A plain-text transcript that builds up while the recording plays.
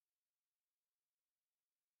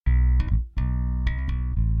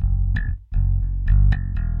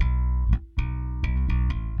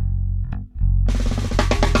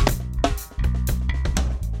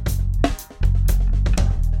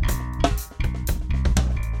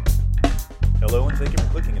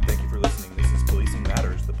clicking, and thank you for listening. This is Policing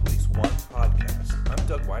Matters, the Police One podcast. I'm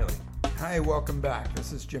Doug Wiley. Hi, welcome back.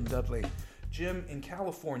 This is Jim Dudley. Jim, in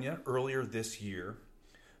California earlier this year,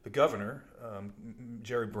 the governor,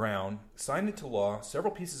 Jerry Brown, signed into law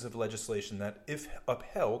several pieces of legislation that, if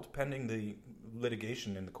upheld, pending the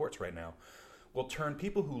litigation in the courts right now, will turn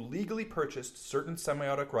people who legally purchased certain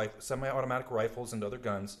semi-automatic rifles and other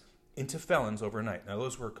guns into felons overnight. Now,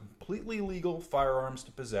 those were completely legal firearms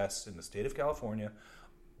to possess in the state of California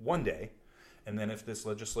one day, and then if this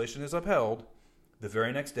legislation is upheld, the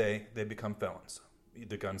very next day they become felons.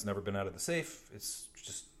 The gun's never been out of the safe.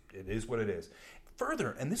 It is what it is.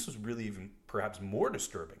 Further, and this was really even perhaps more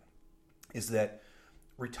disturbing, is that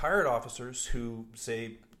retired officers who,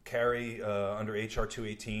 say, carry under H.R.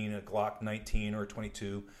 218 a Glock 19 or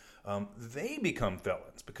 22, they become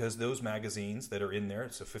felons because those magazines that are in there,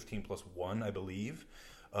 it's a 15+1, I believe,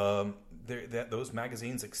 those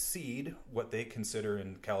magazines exceed what they consider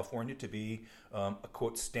in California to be a,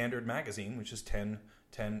 quote, standard magazine, which is 10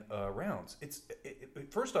 rounds.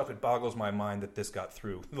 First off, it boggles my mind that this got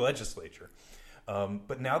through the legislature.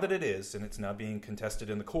 But now that it is, and it's now being contested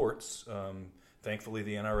in the courts, thankfully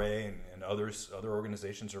the NRA and other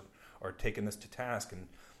organizations are taking this to task. And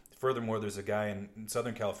furthermore, there's a guy in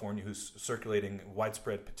Southern California who's circulating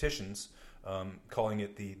widespread petitions, calling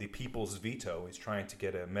it the people's veto. He's trying to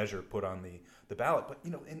get a measure put on the ballot. But,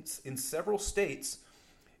 in several states,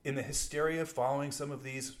 in the hysteria following some of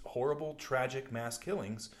these horrible, tragic mass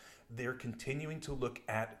killings, they're continuing to look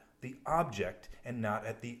at the object and not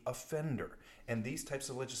at the offender. And these types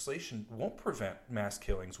of legislation won't prevent mass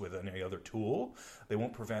killings with any other tool. They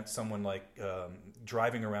won't prevent someone like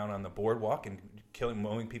driving around on the boardwalk and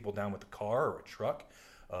mowing people down with a car or a truck.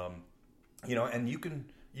 And you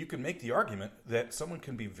can make the argument that someone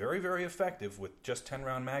can be very, very effective with just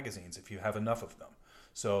 10-round magazines if you have enough of them.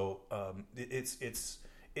 So it's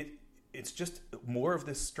just more of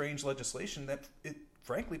this strange legislation that it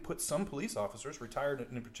frankly puts some police officers, retired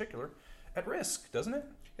in particular, at risk, doesn't it?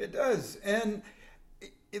 It does. And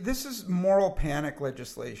this is moral panic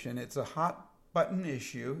legislation. It's a hot button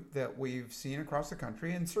issue that we've seen across the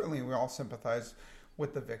country, and certainly we all sympathize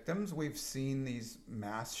with the victims. We've seen these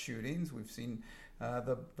mass shootings. We've seen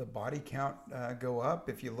the body count go up.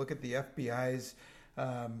 If you look at the FBI's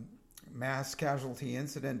mass casualty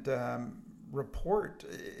incident report,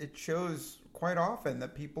 it shows quite often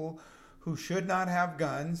that people who should not have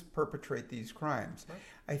guns perpetrate these crimes. Right.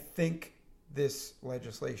 I think this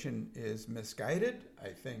legislation is misguided. I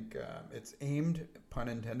think it's aimed, pun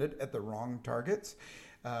intended, at the wrong targets.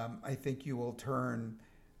 I think you will turn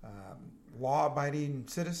law-abiding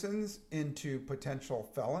citizens into potential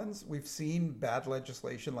felons. We've seen bad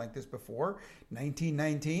legislation like this before.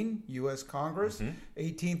 1919, U.S. Congress,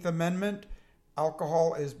 18th Amendment,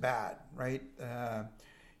 alcohol is bad, right?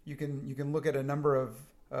 You can look at a number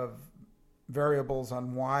of variables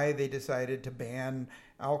on why they decided to ban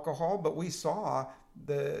alcohol, but we saw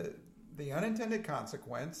the unintended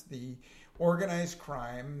consequence, the organized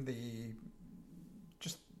crime, the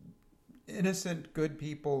just innocent good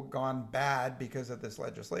people gone bad because of this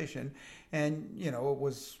legislation. And it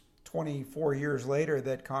was 24 years later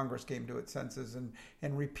that Congress came to its senses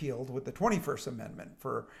and repealed with the 21st Amendment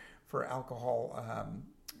for alcohol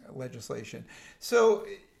legislation. So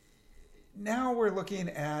now we're looking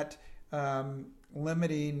at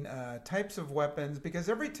limiting types of weapons, because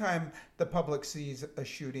every time the public sees a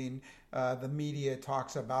shooting, the media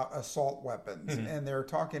talks about assault weapons. Mm-hmm. And they're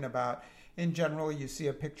talking about, in general, you see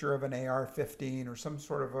a picture of an AR-15 or some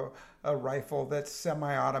sort of a rifle that's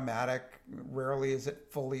semi-automatic. Rarely is it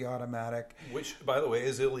fully automatic. Which, by the way,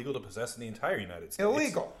 is illegal to possess in the entire United States.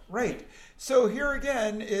 Illegal, right. So here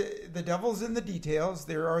again, the devil's in the details.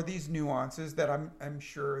 There are these nuances that I'm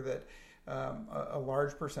sure that a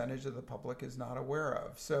large percentage of the public is not aware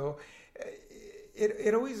of. So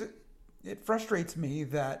it frustrates me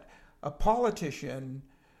that a politician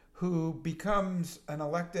who becomes an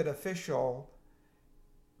elected official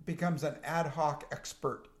becomes an ad hoc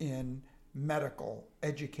expert in medical,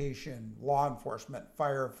 education, law enforcement,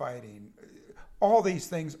 firefighting, all these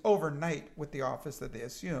things overnight with the office that they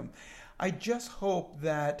assume. I just hope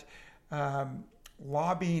that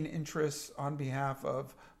lobbying interests on behalf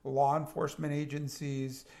of law enforcement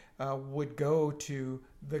agencies would go to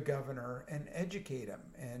the governor and educate him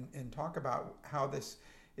and talk about how this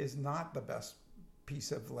is not the best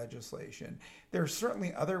piece of legislation. There are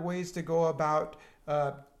certainly other ways to go about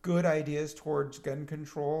good ideas towards gun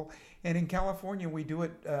control. And in California, we do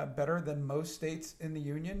it better than most states in the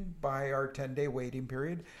union by our 10-day waiting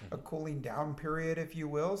period, a cooling down period, if you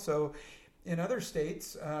will. So in other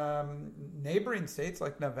states, neighboring states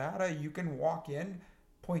like Nevada, you can walk in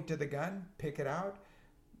point to the gun, pick it out,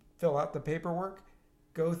 fill out the paperwork,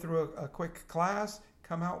 go through a quick class,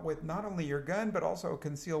 come out with not only your gun, but also a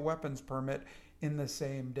concealed weapons permit in the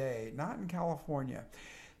same day. Not in California.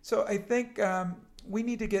 So I think we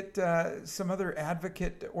need to get some other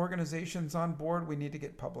advocate organizations on board. We need to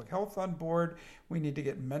get public health on board. We need to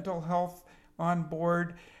get mental health on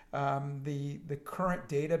board. The current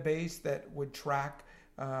database that would track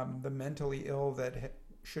the mentally ill that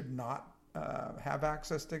should not have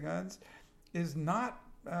access to guns is not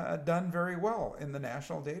done very well in the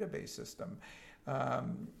national database system.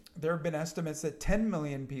 There have been estimates that 10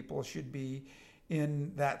 million people should be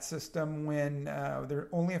in that system when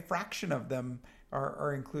only a fraction of them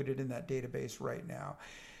are included in that database right now.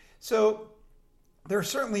 So there are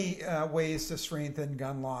certainly ways to strengthen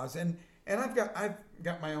gun laws, and I've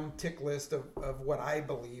got my own tick list of what I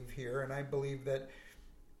believe here, and I believe that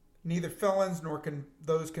neither felons nor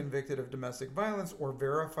those convicted of domestic violence or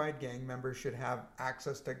verified gang members should have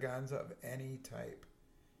access to guns of any type.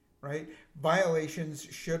 Right? Violations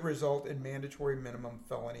should result in mandatory minimum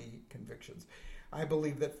felony convictions. I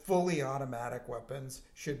believe that fully automatic weapons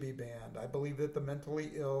should be banned. I believe that the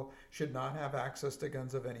mentally ill should not have access to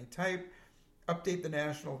guns of any type. Update the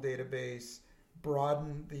national database.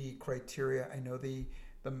 Broaden the criteria. I know the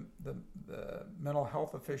mental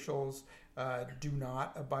health officials do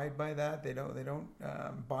not abide by that. They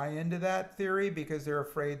don't buy into that theory because they're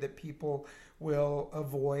afraid that people will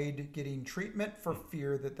avoid getting treatment for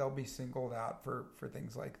fear that they'll be singled out for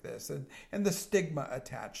things like this and the stigma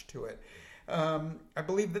attached to it. I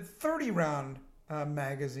believe that 30-round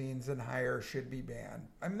magazines and higher should be banned.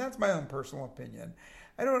 I mean, that's my own personal opinion.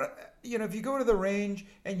 I don't, if you go to the range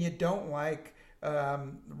and you don't like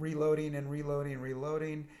reloading,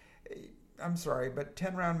 I'm sorry, but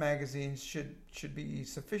 10-round magazines should be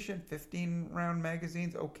sufficient. 15-round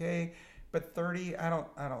magazines, okay, but 30, I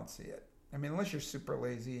don't see it. I mean, unless you're super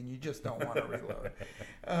lazy and you just don't want to reload.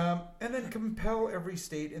 And then compel every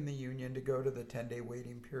state in the union to go to the 10-day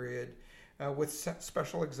waiting period with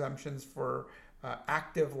special exemptions for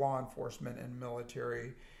active law enforcement and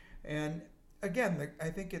military. And again, I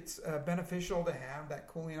think it's beneficial to have that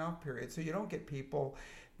cooling off period so you don't get people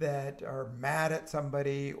that are mad at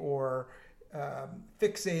somebody or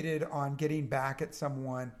fixated on getting back at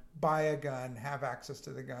someone, buy a gun, have access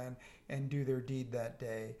to the gun, and do their deed that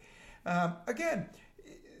day. Again,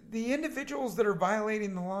 the individuals that are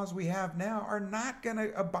violating the laws we have now are not going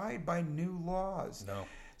to abide by new laws. No.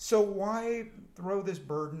 So why throw this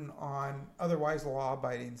burden on otherwise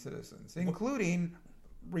law-abiding citizens, including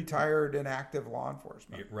retired and active law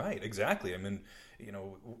enforcement? Right, exactly. I mean,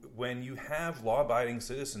 when you have law-abiding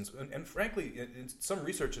citizens, and frankly, some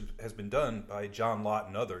research has been done by John Lott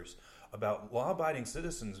and others about law-abiding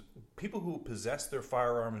citizens, people who possess their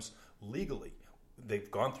firearms legally. They've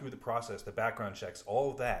gone through the process, the background checks, all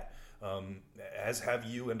of that, as have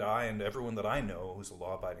you and I and everyone that I know who's a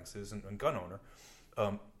law-abiding citizen and gun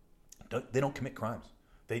owner. They don't commit crimes.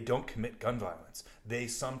 They don't commit gun violence. They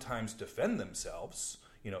sometimes defend themselves,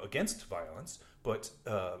 against violence. But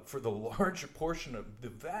for the larger portion of the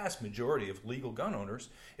vast majority of legal gun owners,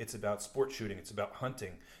 it's about sport shooting. It's about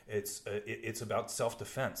hunting. It's about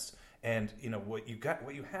self-defense. And what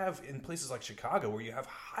you have in places like Chicago, where you have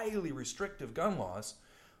highly restrictive gun laws,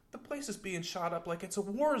 the place is being shot up like it's a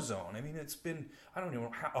war zone. I mean, it's been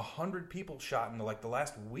 100 people shot in the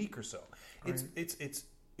last week or so. Right.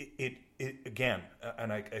 It again,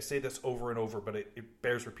 and I say this over and over, but it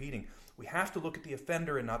bears repeating. We have to look at the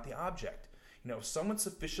offender and not the object. If someone's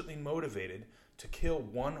sufficiently motivated to kill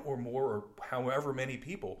one or more or however many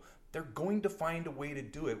people, they're going to find a way to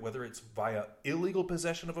do it, whether it's via illegal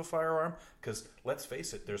possession of a firearm, because let's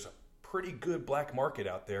face it, there's a pretty good black market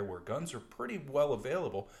out there where guns are pretty well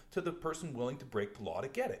available to the person willing to break the law to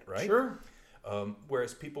get it, right? Sure.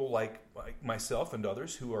 Whereas people like myself and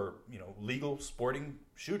others who are, legal sporting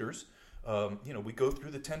shooters, we go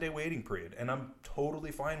through the 10-day waiting period, and I'm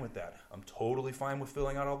totally fine with that. I'm totally fine with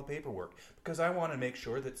filling out all the paperwork because I want to make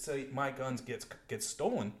sure that, say, my guns gets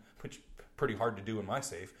stolen, which is pretty hard to do in my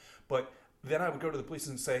safe, but then I would go to the police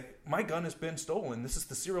and say, my gun has been stolen. This is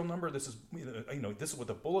the serial number. This is, this is what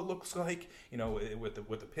the bullet looks like, what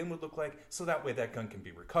the pin would look like. So that way that gun can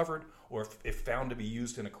be recovered. Or if found to be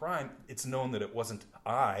used in a crime, it's known that it wasn't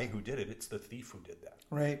I who did it. It's the thief who did that.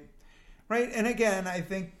 Right. Right. And again, I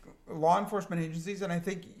think law enforcement agencies, and I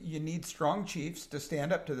think you need strong chiefs to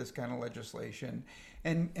stand up to this kind of legislation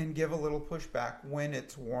and give a little pushback when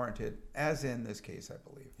it's warranted, as in this case, I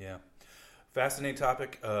believe. Yeah. Fascinating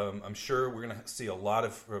topic. I'm sure we're going to see a lot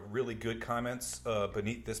of really good comments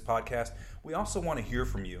beneath this podcast. We also want to hear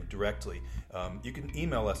from you directly. You can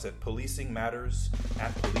email us at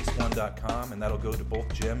policingmatters@policeone.com, and that'll go to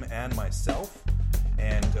both Jim and myself.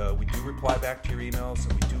 And we do reply back to your emails,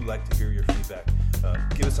 and we do like to hear your feedback.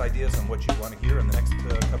 Give us ideas on what you want to hear in the next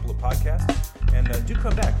couple of podcasts. And do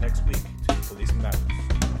come back next week to Policing Matters.